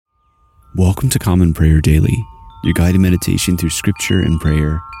Welcome to Common Prayer Daily, your guided meditation through scripture and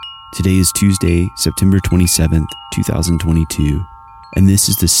prayer. Today is Tuesday, September 27th, 2022, and this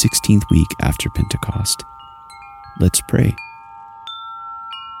is the 16th week after Pentecost. Let's pray.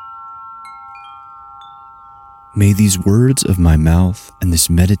 May these words of my mouth and this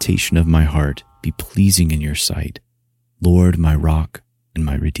meditation of my heart be pleasing in your sight, Lord, my rock and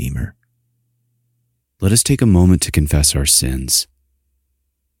my redeemer. Let us take a moment to confess our sins.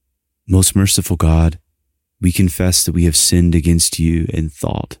 Most merciful God, we confess that we have sinned against you in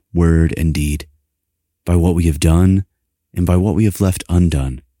thought, word, and deed, by what we have done and by what we have left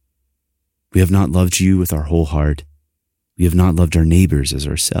undone. We have not loved you with our whole heart. We have not loved our neighbors as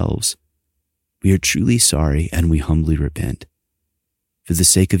ourselves. We are truly sorry and we humbly repent. For the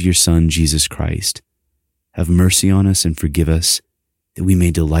sake of your Son, Jesus Christ, have mercy on us and forgive us, that we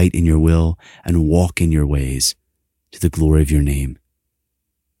may delight in your will and walk in your ways, to the glory of your name.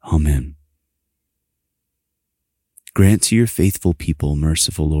 Amen. Grant to your faithful people,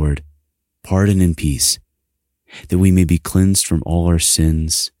 merciful Lord, pardon and peace, that we may be cleansed from all our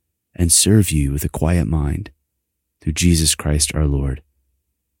sins and serve you with a quiet mind, through Jesus Christ our Lord.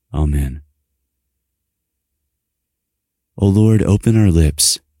 Amen. O Lord, open our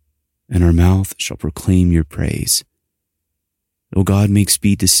lips, and our mouth shall proclaim your praise. O God, make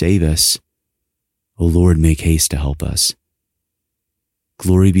speed to save us. O Lord, make haste to help us.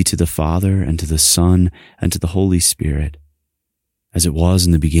 Glory be to the Father, and to the Son, and to the Holy Spirit, as it was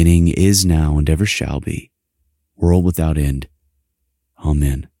in the beginning, is now, and ever shall be, world without end.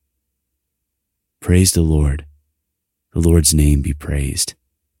 Amen. Praise the Lord. The Lord's name be praised.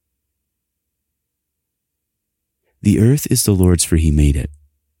 The earth is the Lord's, for he made it.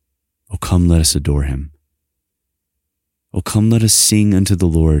 O come, let us adore him. O come, let us sing unto the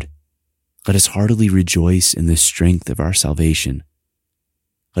Lord. Let us heartily rejoice in the strength of our salvation.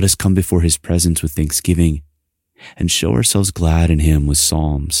 Let us come before his presence with thanksgiving, and show ourselves glad in him with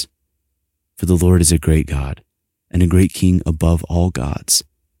psalms. For the Lord is a great God, and a great King above all gods.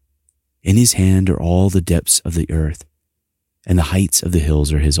 In his hand are all the depths of the earth, and the heights of the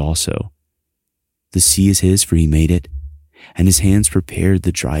hills are his also. The sea is his, for he made it, and his hands prepared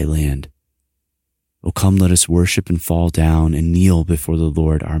the dry land. O come, let us worship and fall down and kneel before the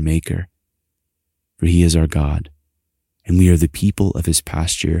Lord our Maker. For he is our God, and we are the people of his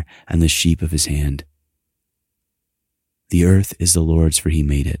pasture and the sheep of his hand. The earth is the Lord's, for he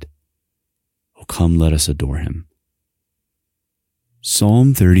made it. O come, let us adore him.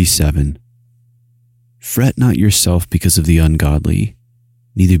 Psalm 37. Fret not yourself because of the ungodly,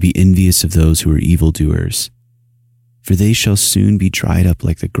 neither be envious of those who are evildoers. For they shall soon be dried up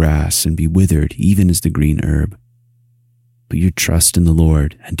like the grass and be withered even as the green herb. But you trust in the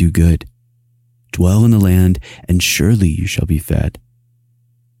Lord and do good. Dwell in the land, and surely you shall be fed.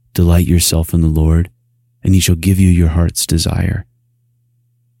 Delight yourself in the Lord, and he shall give you your heart's desire.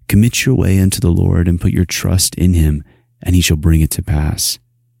 Commit your way unto the Lord, and put your trust in him, and he shall bring it to pass.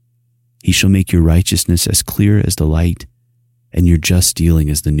 He shall make your righteousness as clear as the light, and your just dealing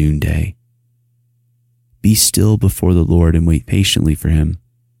as the noonday. Be still before the Lord, and wait patiently for him.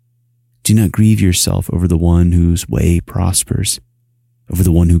 Do not grieve yourself over the one whose way prospers, over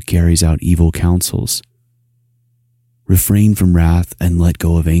the one who carries out evil counsels. Refrain from wrath and let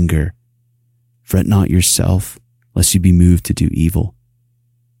go of anger. Fret not yourself, lest you be moved to do evil.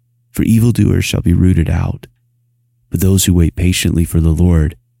 For evildoers shall be rooted out, but those who wait patiently for the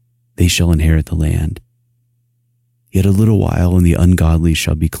Lord, they shall inherit the land. Yet a little while, and the ungodly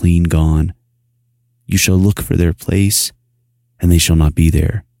shall be clean gone. You shall look for their place, and they shall not be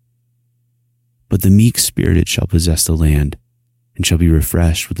there. But the meek-spirited shall possess the land, and shall be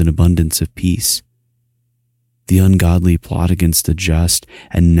refreshed with an abundance of peace. The ungodly plot against the just,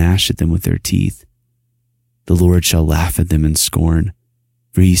 and gnash at them with their teeth. The Lord shall laugh at them in scorn,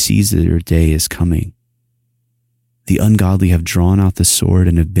 for he sees that their day is coming. The ungodly have drawn out the sword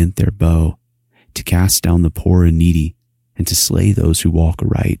and have bent their bow, to cast down the poor and needy, and to slay those who walk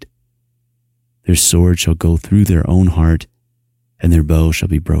aright. Their sword shall go through their own heart, and their bow shall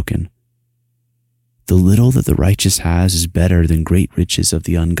be broken. The little that the righteous has is better than great riches of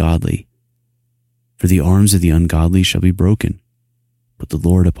the ungodly. For the arms of the ungodly shall be broken, but the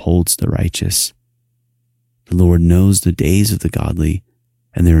Lord upholds the righteous. The Lord knows the days of the godly,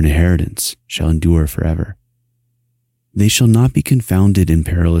 and their inheritance shall endure forever. They shall not be confounded in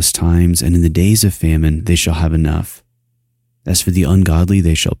perilous times, and in the days of famine they shall have enough. As for the ungodly,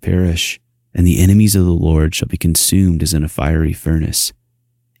 they shall perish, and the enemies of the Lord shall be consumed as in a fiery furnace.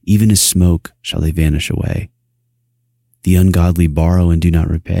 Even as smoke shall they vanish away. The ungodly borrow and do not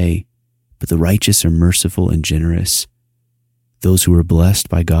repay, but the righteous are merciful and generous. Those who are blessed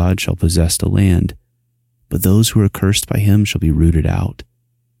by God shall possess the land, but those who are cursed by him shall be rooted out.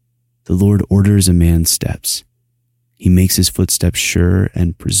 The Lord orders a man's steps. He makes his footsteps sure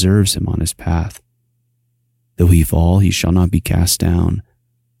and preserves him on his path. Though he fall, he shall not be cast down,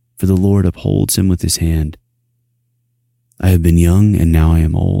 for the Lord upholds him with his hand. I have been young, and now I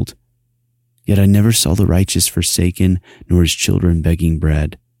am old. Yet I never saw the righteous forsaken, nor his children begging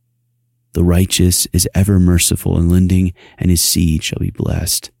bread. The righteous is ever merciful and lending, and his seed shall be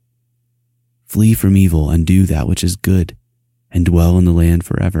blessed. Flee from evil and do that which is good, and dwell in the land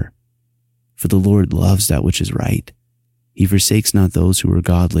forever. For the Lord loves that which is right. He forsakes not those who are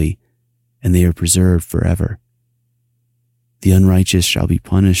godly, and they are preserved forever. The unrighteous shall be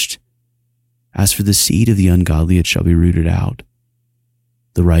punished. As for the seed of the ungodly, it shall be rooted out.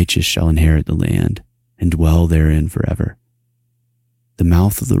 The righteous shall inherit the land, and dwell therein forever. The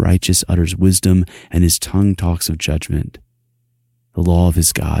mouth of the righteous utters wisdom, and his tongue talks of judgment. The law of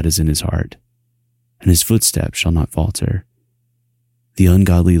his God is in his heart, and his footsteps shall not falter. The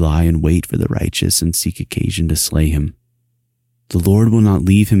ungodly lie in wait for the righteous and seek occasion to slay him. The Lord will not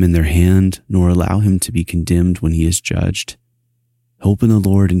leave him in their hand, nor allow him to be condemned when he is judged. Hope in the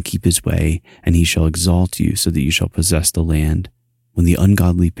Lord and keep his way, and he shall exalt you so that you shall possess the land. When the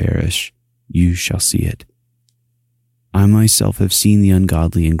ungodly perish, you shall see it. I myself have seen the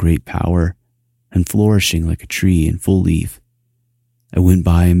ungodly in great power, and flourishing like a tree in full leaf. I went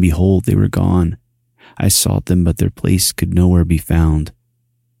by, and behold, they were gone. I sought them, but their place could nowhere be found.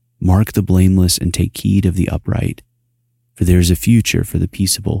 Mark the blameless and take heed of the upright, for there is a future for the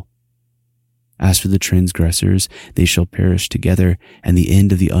peaceable. As for the transgressors, they shall perish together, and the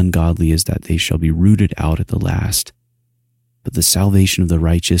end of the ungodly is that they shall be rooted out at the last. But the salvation of the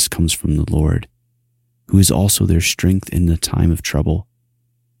righteous comes from the Lord, who is also their strength in the time of trouble.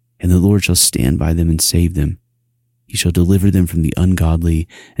 And the Lord shall stand by them and save them. He shall deliver them from the ungodly,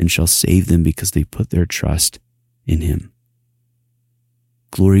 and shall save them because they put their trust in him.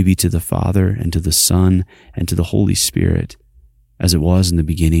 Glory be to the Father, and to the Son, and to the Holy Spirit, as it was in the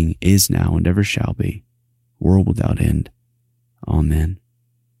beginning, is now, and ever shall be, world without end. Amen.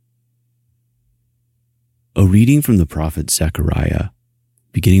 A reading from the prophet Zechariah,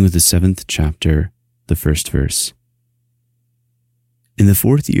 beginning with the 7th chapter, the 1st verse. In the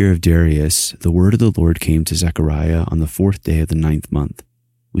 4th year of Darius, the word of the Lord came to Zechariah on the 4th day of the 9th month,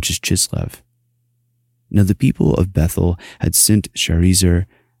 which is Chislev. Now the people of Bethel had sent Sharezer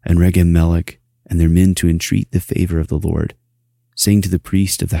and Regem-Melech and their men to entreat the favor of the Lord, saying to the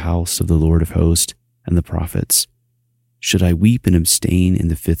priest of the house of the Lord of hosts and the prophets, Should I weep and abstain in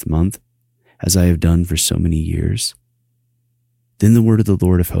the 5th month, as I have done for so many years? Then the word of the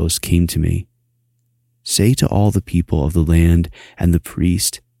Lord of hosts came to me. Say to all the people of the land and the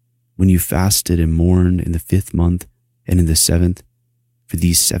priest, when you fasted and mourned in the 5th month and in the 7th, for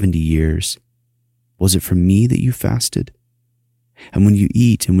these 70 years, was it from me that you fasted? And when you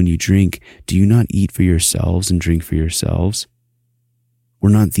eat and when you drink, do you not eat for yourselves and drink for yourselves? Were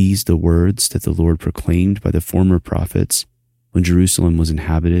not these the words that the Lord proclaimed by the former prophets when Jerusalem was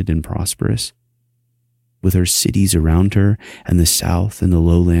inhabited and prosperous, with her cities around her, and the south and the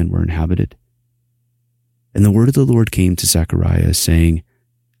lowland were inhabited? And the word of the Lord came to Zechariah, saying,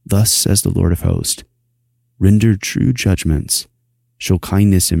 Thus says the Lord of hosts, Render true judgments, show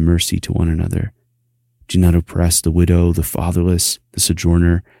kindness and mercy to one another. Do not oppress the widow, the fatherless, the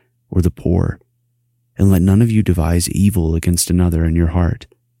sojourner, or the poor, and let none of you devise evil against another in your heart.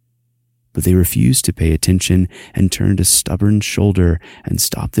 But they refused to pay attention and turned a stubborn shoulder and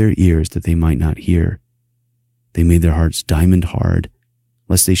stopped their ears that they might not hear. They made their hearts diamond hard,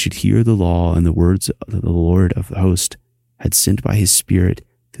 lest they should hear the law and the words that the Lord of hosts had sent by his Spirit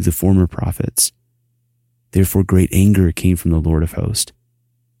through the former prophets. Therefore great anger came from the Lord of hosts,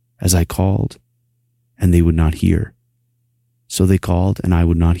 as I called, and they would not hear. So they called, and I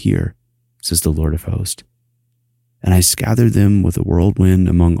would not hear, says the Lord of hosts. And I scattered them with a whirlwind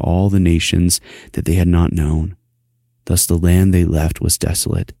among all the nations that they had not known. Thus the land they left was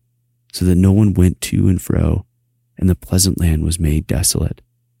desolate, so that no one went to and fro, and the pleasant land was made desolate.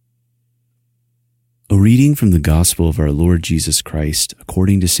 A reading from the Gospel of our Lord Jesus Christ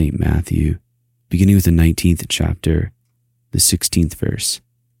according to St. Matthew, beginning with the 19th chapter, the 16th verse.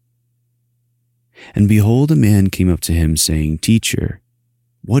 And behold, a man came up to him, saying, Teacher,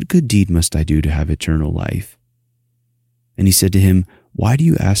 what good deed must I do to have eternal life? And he said to him, Why do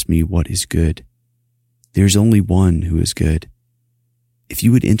you ask me what is good? There is only one who is good. If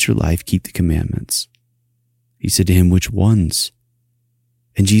you would enter life, keep the commandments. He said to him, Which ones?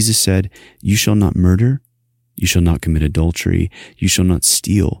 And Jesus said, You shall not murder, you shall not commit adultery, you shall not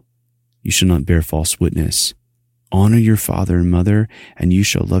steal, you shall not bear false witness, Honor your father and mother, and you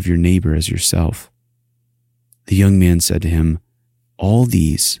shall love your neighbor as yourself." The young man said to him, "All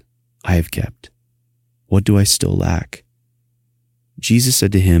these I have kept. What do I still lack?" Jesus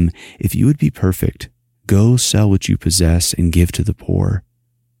said to him, "If you would be perfect, go sell what you possess and give to the poor,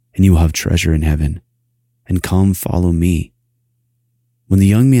 and you will have treasure in heaven. And come, follow me." When the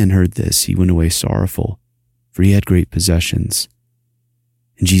young man heard this, he went away sorrowful, for he had great possessions.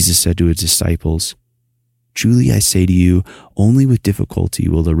 And Jesus said to his disciples, "Truly I say to you, only with difficulty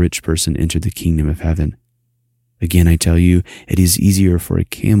will a rich person enter the kingdom of heaven. Again, I tell you, it is easier for a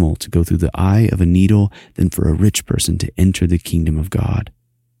camel to go through the eye of a needle than for a rich person to enter the kingdom of God."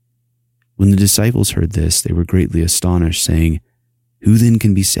 When the disciples heard this, they were greatly astonished, saying, "Who then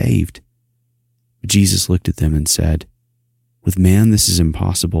can be saved?" But Jesus looked at them and said, "With man this is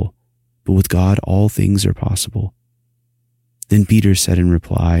impossible, but with God all things are possible." Then Peter said in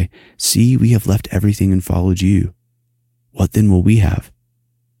reply, "See, we have left everything and followed you. What then will we have?"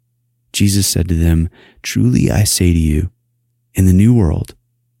 Jesus said to them, "Truly I say to you, in the new world,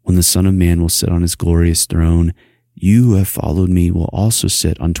 when the Son of Man will sit on his glorious throne, you who have followed me will also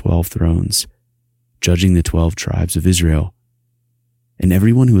sit on 12 thrones, judging the 12 tribes of Israel. And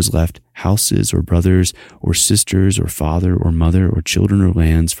everyone who has left houses or brothers or sisters or father or mother or children or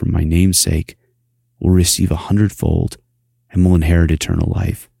lands for my name's sake will receive 100-fold and will inherit eternal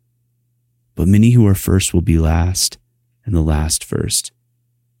life. But many who are first will be last, and the last first.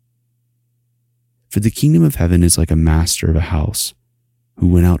 For the kingdom of heaven is like a master of a house, who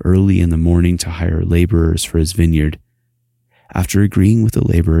went out early in the morning to hire laborers for his vineyard. After agreeing with the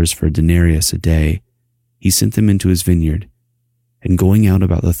laborers for a denarius a day, he sent them into his vineyard. And going out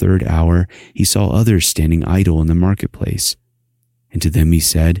about the 3rd hour, he saw others standing idle in the marketplace. And to them he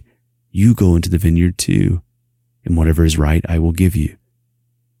said, "You go into the vineyard too, and whatever is right I will give you."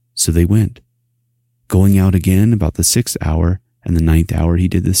 So they went. Going out again about the 6th hour and the 9th hour, he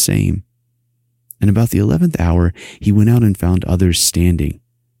did the same. And about the 11th hour, he went out and found others standing.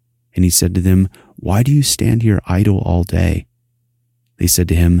 And he said to them, "Why do you stand here idle all day?" They said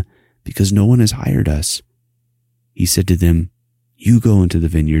to him, "Because no one has hired us." He said to them, "You go into the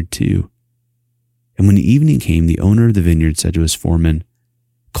vineyard too." And when the evening came, the owner of the vineyard said to his foreman,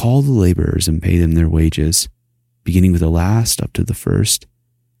 "Call the laborers and pay them their wages, beginning with the last up to the first."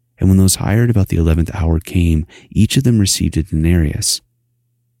 And when those hired about the 11th hour came, each of them received a denarius.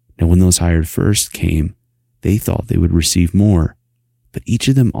 Now when those hired first came, they thought they would receive more, but each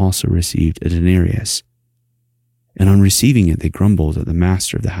of them also received a denarius. And on receiving it, they grumbled at the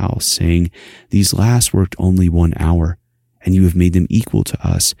master of the house, saying, "These last worked only 1 hour, and you have made them equal to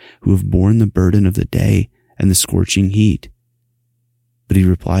us, who have borne the burden of the day and the scorching heat." But he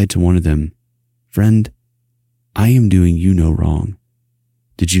replied to one of them, "Friend, I am doing you no wrong.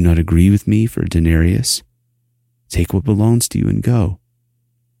 Did you not agree with me for a denarius? Take what belongs to you and go.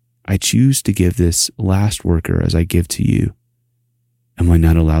 I choose to give this last worker as I give to you. Am I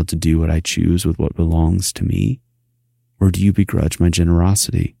not allowed to do what I choose with what belongs to me? Or do you begrudge my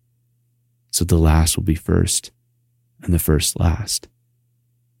generosity? So the last will be first, and the first last."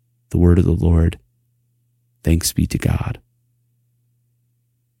 The word of the Lord. Thanks be to God.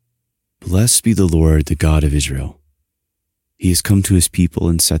 Blessed be the Lord, the God of Israel. He has come to his people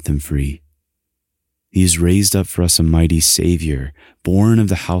and set them free. He has raised up for us a mighty Savior, born of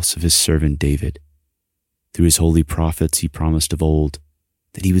the house of his servant David. Through his holy prophets he promised of old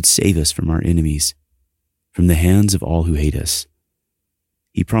that he would save us from our enemies, from the hands of all who hate us.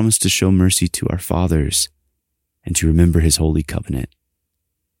 He promised to show mercy to our fathers and to remember his holy covenant.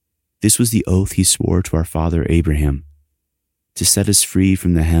 This was the oath he swore to our father Abraham, to set us free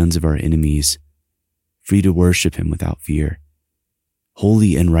from the hands of our enemies, free to worship him without fear,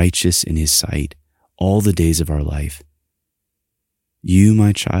 holy and righteous in his sight all the days of our life. You,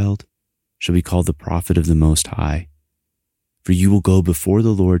 my child, shall be called the prophet of the Most High, for you will go before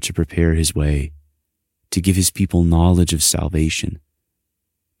the Lord to prepare his way, to give his people knowledge of salvation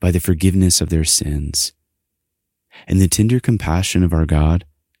by the forgiveness of their sins. And the tender compassion of our God,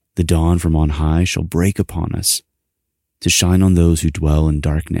 the dawn from on high, shall break upon us, to shine on those who dwell in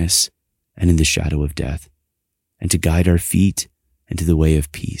darkness and in the shadow of death, and to guide our feet into the way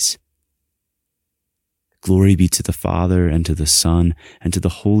of peace. Glory be to the Father, and to the Son, and to the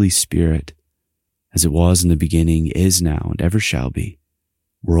Holy Spirit, as it was in the beginning, is now, and ever shall be,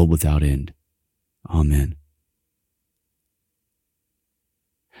 world without end. Amen.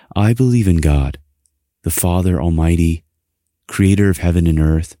 I believe in God, the Father Almighty, creator of heaven and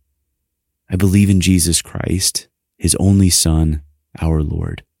earth. I believe in Jesus Christ, his only Son, our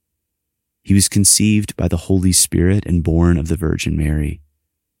Lord. He was conceived by the Holy Spirit and born of the Virgin Mary.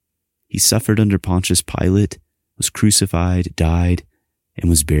 He suffered under Pontius Pilate, was crucified, died, and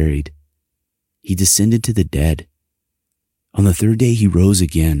was buried. He descended to the dead. On the third day he rose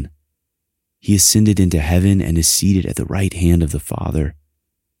again. He ascended into heaven and is seated at the right hand of the Father.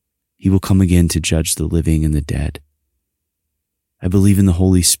 He will come again to judge the living and the dead. I believe in the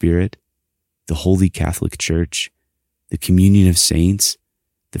Holy Spirit, the Holy Catholic Church, the communion of saints,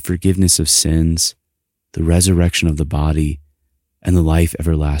 the forgiveness of sins, the resurrection of the body, and the life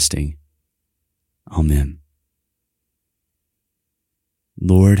everlasting. Amen.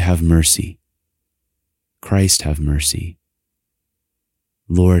 Lord, have mercy. Christ, have mercy.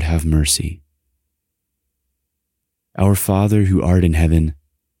 Lord, have mercy. Our Father, who art in heaven,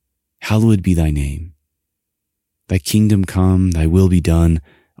 hallowed be thy name. Thy kingdom come, thy will be done,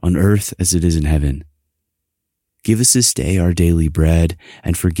 on earth as it is in heaven. Give us this day our daily bread,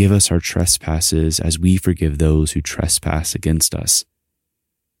 and forgive us our trespasses as we forgive those who trespass against us.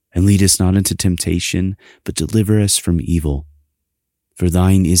 And lead us not into temptation, but deliver us from evil. For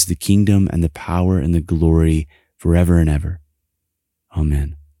thine is the kingdom and the power and the glory forever and ever.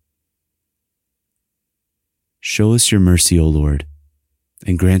 Amen. Show us your mercy, O Lord,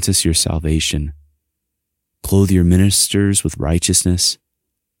 and grant us your salvation. Clothe your ministers with righteousness.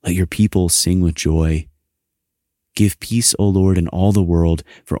 Let your people sing with joy. Give peace, O Lord, in all the world,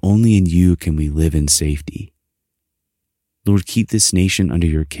 for only in you can we live in safety. Lord, keep this nation under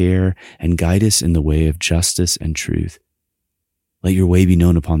your care and guide us in the way of justice and truth. Let your way be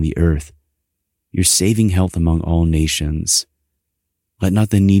known upon the earth, your saving health among all nations. Let not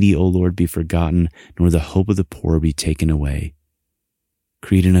the needy, O Lord, be forgotten, nor the hope of the poor be taken away.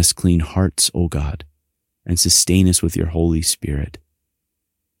 Create in us clean hearts, O God, and sustain us with your Holy Spirit.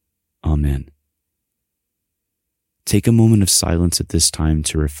 Amen. Take a moment of silence at this time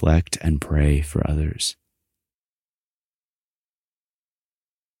to reflect and pray for others.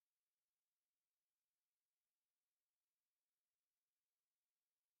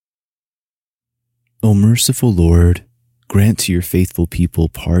 O merciful Lord, grant to your faithful people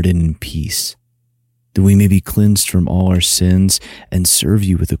pardon and peace, that we may be cleansed from all our sins and serve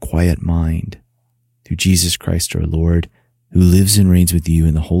you with a quiet mind. Through Jesus Christ our Lord, who lives and reigns with you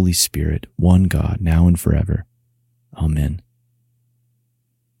in the Holy Spirit, one God, now and forever. Amen.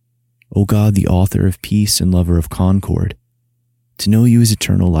 O God, the author of peace and lover of concord, to know you is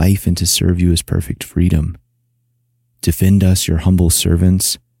eternal life and to serve you is perfect freedom. Defend us, your humble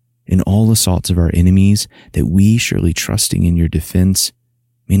servants, in all assaults of our enemies, that we, surely trusting in your defense,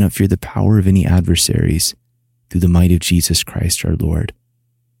 may not fear the power of any adversaries, through the might of Jesus Christ our Lord.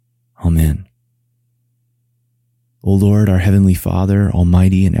 Amen. O Lord, our heavenly Father,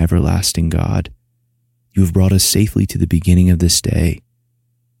 almighty and everlasting God, you have brought us safely to the beginning of this day.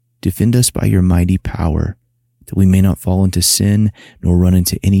 Defend us by your mighty power, that we may not fall into sin nor run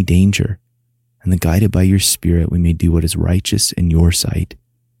into any danger, and that guided by your Spirit we may do what is righteous in your sight.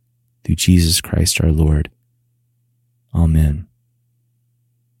 Through Jesus Christ our Lord. Amen.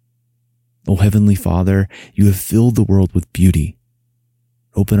 O Heavenly Father, you have filled the world with beauty.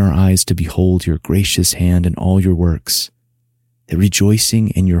 Open our eyes to behold your gracious hand in all your works, that rejoicing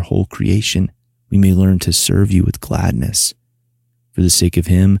in your whole creation, we may learn to serve you with gladness, for the sake of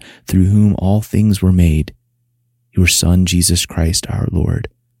him through whom all things were made, your Son, Jesus Christ our Lord.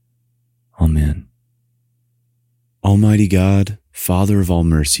 Amen. Almighty God, Father of all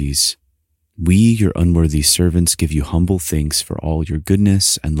mercies, we, your unworthy servants, give you humble thanks for all your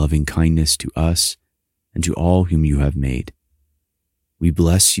goodness and loving kindness to us and to all whom you have made. We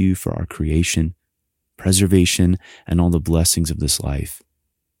bless you for our creation, preservation, and all the blessings of this life,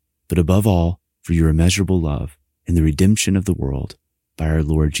 but above all, for your immeasurable love in the redemption of the world by our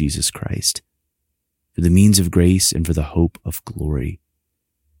Lord Jesus Christ, for the means of grace and for the hope of glory.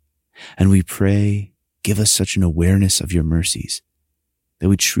 And we pray, give us such an awareness of your mercies, that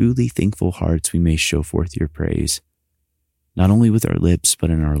with truly thankful hearts we may show forth your praise, not only with our lips but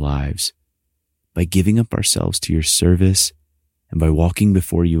in our lives, by giving up ourselves to your service and by walking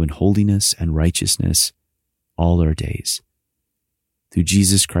before you in holiness and righteousness all our days. Through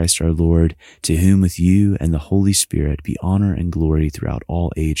Jesus Christ our Lord, to whom with you and the Holy Spirit be honor and glory throughout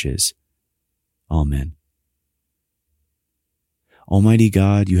all ages. Amen. Almighty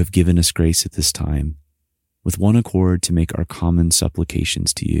God, you have given us grace at this time, with one accord to make our common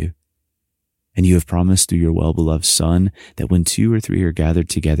supplications to you. And you have promised through your well-beloved Son that when 2 or 3 are gathered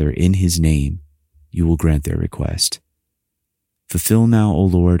together in his name, you will grant their request. Fulfill now, O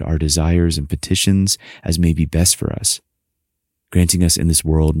Lord, our desires and petitions as may be best for us, granting us in this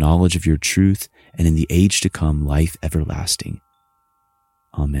world knowledge of your truth and in the age to come life everlasting.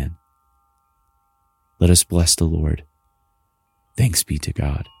 Amen. Let us bless the Lord. Thanks be to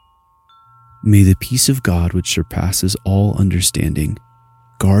God. May the peace of God, which surpasses all understanding,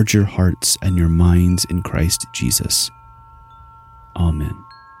 guard your hearts and your minds in Christ Jesus. Amen.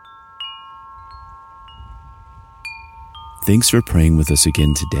 Thanks for praying with us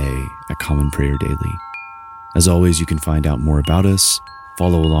again today at Common Prayer Daily. As always, you can find out more about us,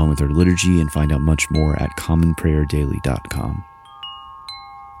 follow along with our liturgy, and find out much more at commonprayerdaily.com.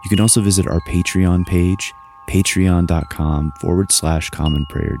 You can also visit our Patreon page,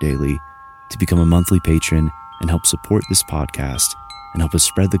 patreon.com/commonprayerdaily, to become a monthly patron and help support this podcast and help us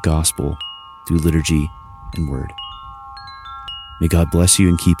spread the gospel through liturgy and word. May God bless you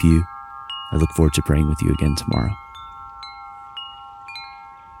and keep you. I look forward to praying with you again tomorrow.